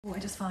Oh, I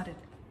just farted.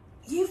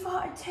 You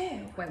farted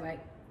too? Wait.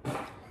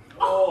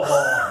 Oh.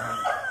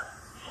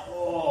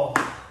 Oh.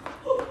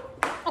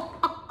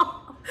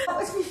 That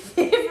was my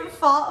favourite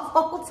fart of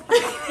all time.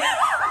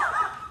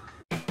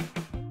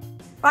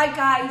 Right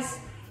guys,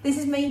 this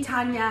is me,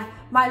 Tanya,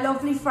 my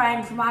lovely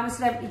friend from I'm a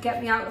Celebrity,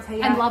 Get Me Out of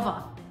Here. And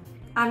lover.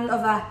 And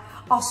lover,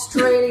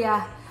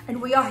 Australia.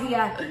 And we are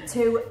here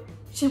to,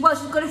 she's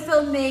going to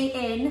fill me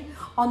in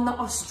on the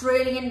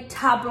Australian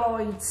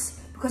tabloids.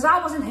 Because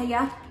I wasn't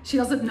here. She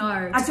doesn't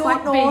know. I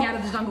don't know. Being out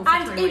of the jungle for 3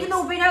 And weeks. even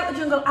though being out of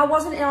the jungle, I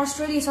wasn't in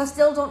Australia, so I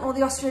still don't know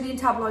the Australian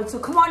tabloids. So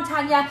come on,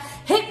 Tanya,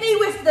 hit me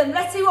with them.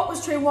 Let's see what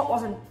was true and what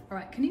wasn't. All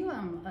right, can you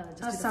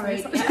just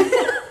sorry.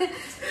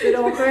 Bit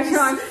awkward.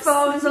 My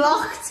phone's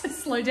locked.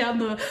 Slow down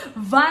the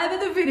vibe of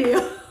the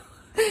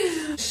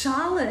video.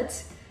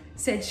 Charlotte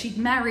said she'd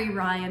marry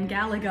Ryan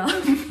Gallagher.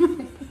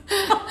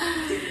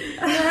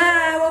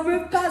 Yeah, we'll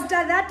move past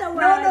that one.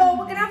 No,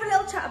 we're gonna have a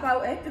little chat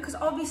about it because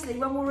obviously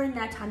when we were in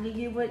there, Tanya,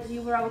 you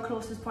were our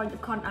closest point of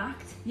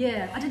contact.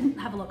 Yeah, I didn't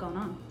have a lot going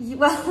on.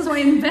 So I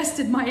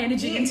invested my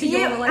energy into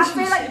your relationship.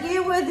 I feel like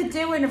you were the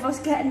doing of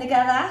us getting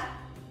together.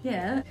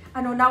 Yeah.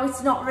 I know now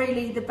it's not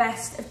really the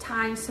best of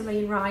times for me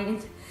and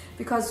Ryan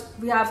because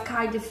we have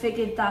kind of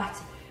figured that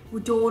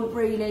we're not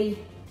really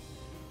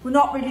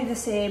the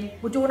same.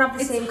 We don't have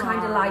the same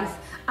kind of life,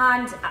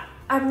 and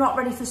I'm not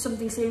ready for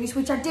something serious,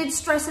 which I did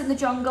stress in the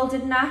jungle,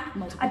 didn't I?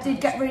 I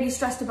did get really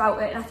stressed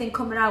about it, and I think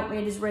coming out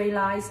made us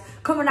realise,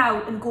 coming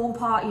out and going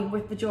partying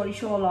with the Geordie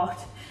Shore lot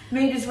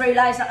made us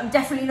realise that I'm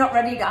definitely not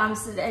ready to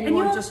answer to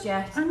anyone just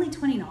yet. Only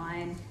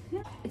 29.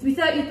 Yeah. It's my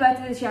 30th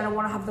birthday this year and I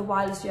want to have the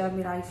wildest year of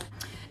my life.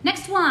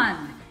 Next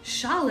one.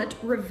 Charlotte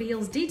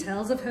reveals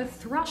details of her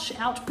thrush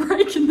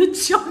outbreak in the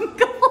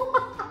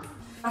jungle.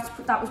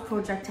 That was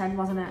Project 10,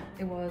 wasn't it?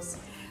 It was.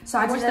 So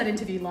I watched that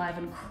interview live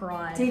and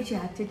cried. Did you?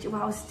 Did you?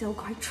 Well, I was still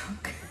quite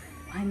drunk.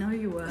 I know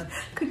you were.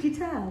 Could you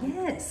tell?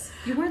 Yes.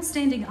 You weren't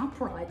standing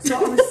upright. So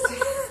I was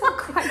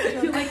quite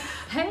drunk. You're like,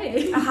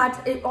 hey.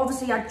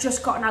 Obviously I'd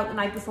just gotten out the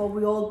night before.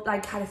 We all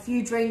like had a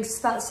few drinks,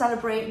 felt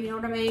celebrating, you know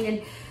what I mean?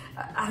 And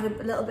I had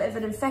a little bit of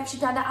an infection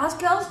down there, as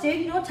girls do,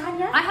 you know,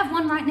 Tanya? I have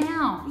one right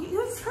now. You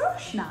have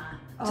thrush? Nah,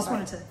 just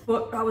wanted to.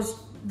 But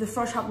the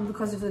thrush happened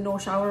because of the no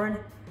showering.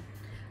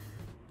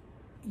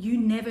 You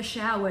never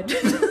showered.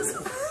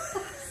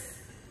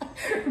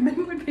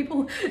 Remember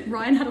when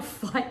Ryan had a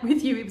fight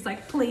with you? He was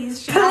like,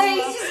 please shower.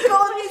 Please just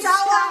go in the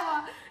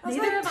shower. I was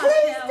Neither like, of us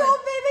please showered.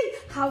 don't, baby.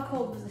 How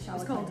cold was the shower? It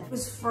was cold. It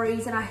was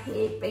freezing. I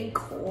hate being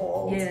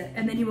cold. Yeah,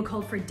 and then you were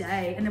cold for a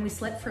day, and then we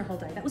slept for a whole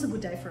day. That was a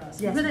good day for us.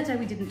 Yes. Remember that day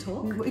we didn't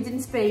talk? We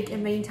didn't speak,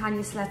 and me and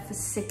Tanya slept for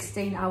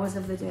 16 hours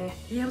of the day.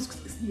 Yeah, it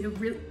was a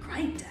really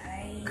great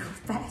day.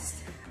 Best.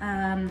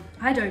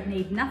 I don't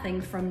need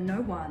nothing from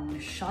no one.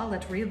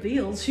 Charlotte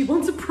reveals she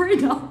wants a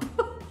prenup.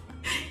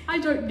 I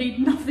don't need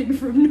nothing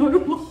from no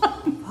one.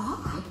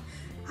 What?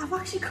 I'm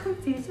actually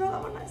confused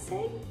about that one I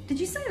said. Did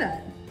you say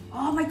that?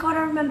 Oh my God,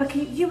 I remember.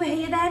 You were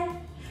here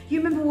then?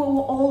 You remember we were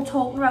all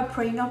talking about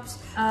prenups?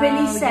 Oh,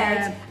 Billy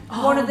said,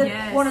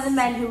 yeah. one of the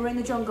men who were in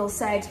the jungle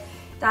said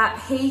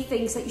that he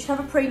thinks that you should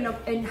have a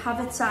prenup and have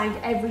it signed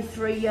every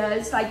 3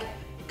 years. Like,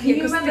 can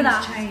you remember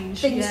that? Change.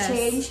 Things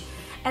change.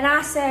 And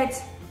I said,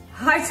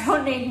 I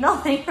don't need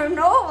nothing from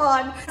no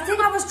one. I think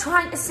I was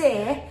trying to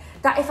say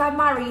that if I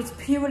marry, it's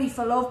purely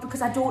for love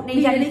because I don't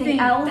need anything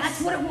else.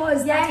 That's what it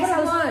was. Yes,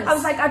 That's what it was. I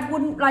was like,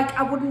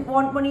 I wouldn't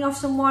want money off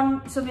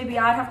someone, so maybe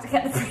I'd have to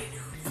get the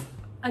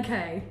prenup.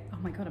 Okay. Oh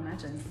my God,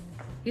 imagine.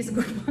 Here's a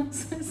good one.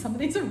 Some of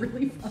these are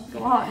really fun.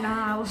 What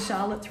now?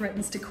 Charlotte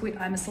threatens to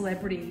quit I'm a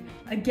Celebrity.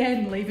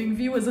 Again, leaving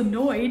viewers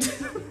annoyed.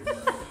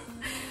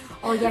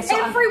 Oh yes,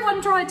 everyone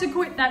tried to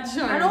quit that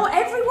show. I know,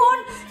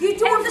 everyone. You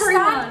don't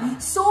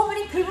understand. So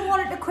many people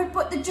wanted to quit,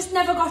 but they just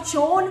never got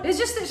shown. It's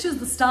just that she was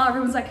the star.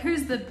 Everyone's like,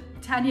 "Who's the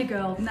Tanya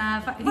girl?" Nah,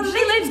 she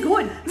leaves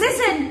good.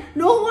 Listen,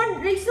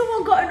 at least no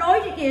one got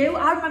annoyed at you.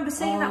 I remember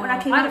seeing that when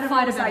I came out. I had a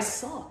fight about a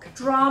sock.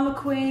 Drama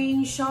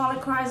queen,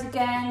 Charlotte cries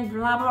again,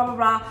 blah blah blah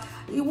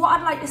blah. What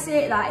I'd like to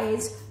say to that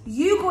is,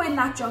 you go in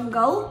that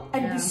jungle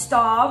and be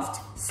starved,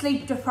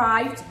 sleep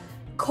deprived,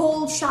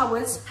 cold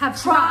showers,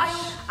 have trial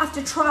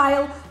after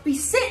trial, be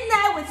sitting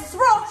there with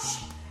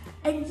thrush,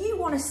 and you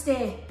want to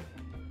stay.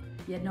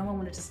 Yeah, no one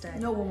wanted to stay.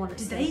 No one wanted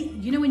to stay.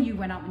 You know when you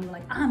went up and you were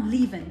like, I'm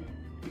leaving.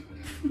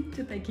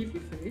 Did they give you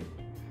food?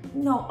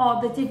 No,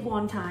 oh, they did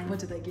one time. What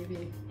did they give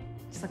you?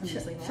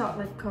 Just like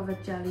chocolate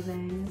covered jelly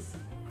beans.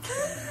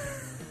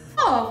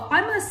 Oh,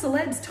 I'm a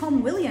Celeb's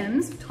Tom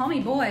Williams, Tommy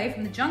boy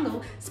from the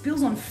jungle,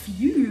 spills on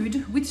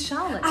feud with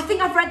Charlotte. I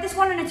think I've read this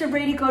one and it's a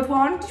really good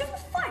one. Did you have a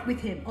fight with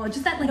him? Or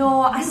just that like...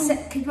 No,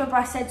 can you remember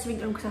I said something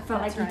to him because I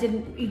felt like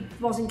he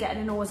wasn't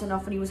getting a nose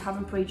enough and he was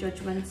having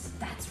prejudgments.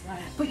 That's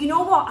right. But you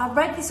know what? I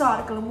read this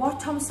article and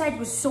what Tom said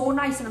was so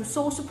nice and I'm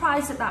so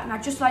surprised at that, and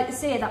I'd just like to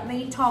say that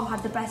me and Tom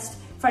had the best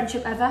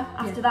friendship ever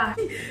after that.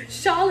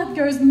 Charlotte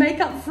goes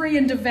makeup free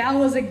and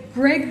devours a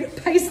Greg's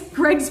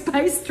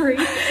pastry.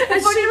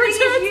 And she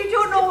returns. You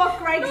don't know what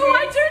Greg's is. No,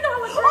 I do know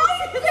what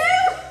Greg's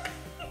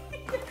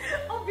is.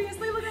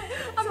 Obviously, look at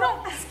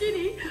not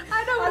skinny.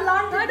 I know.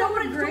 I know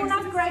don't Greg's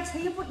have is. Greg's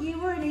here, but you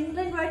were in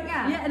England, weren't you?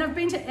 Yeah, and I've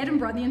been to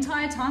Edinburgh the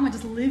entire time. I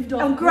just lived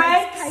on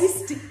Greg's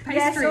pastries.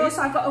 Yeah,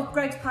 so I got a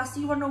Greg's pasta.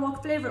 You want to know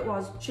what flavour it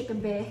was? Chicken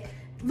bake.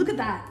 Look at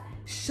that.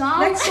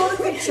 Charlotte. Let's show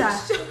the picture.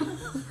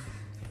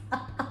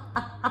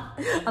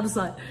 I'm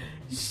sorry.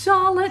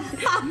 Charlotte,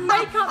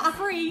 makeup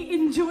free,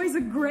 enjoys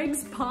a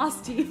Greg's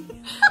pasty.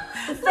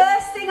 The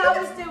first thing I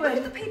was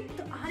doing. Look at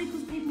the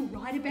articles people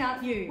write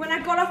about you. When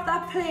I got off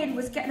that plane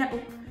was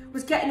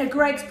getting a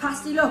Greg's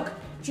pasty. Look,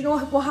 do you know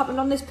what happened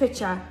on this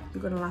picture?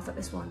 You're gonna laugh at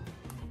this one.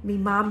 Me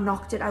mum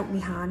knocked it out my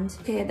hand.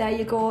 Okay, there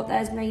you go.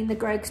 There's me in the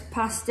Greg's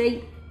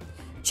pasty.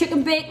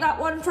 Chicken bake, that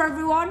one for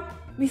everyone.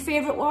 My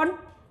favourite one,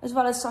 as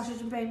well as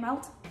sausage and bean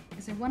melt.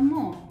 Is there one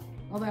more?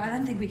 Although I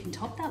don't think we can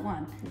top that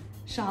one.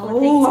 Charlotte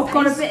Oh, eats I've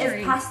got a pastry bit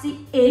of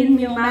pasty in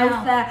your my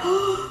mouth. mouth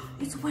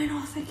there. It's went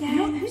off again.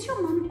 You know, who's your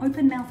mum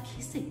open mouth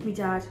kissing? Me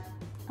dad.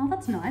 Oh,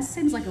 that's nice.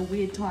 Seems like a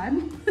weird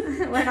time.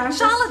 When I'm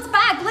Charlotte's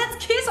back.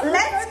 Let's kiss.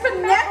 Let's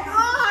open get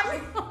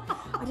mouth.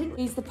 on. I didn't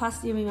ease the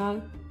pasty in my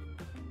mouth.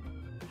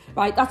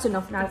 Right, that's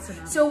enough now. That's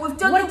enough. So we've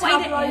done What the a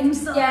way to tabloids.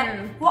 end, though.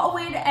 Yeah. What a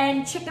way to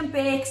end. Chicken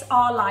bakes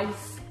our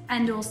life.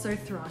 And also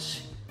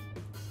thrush.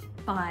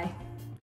 Bye.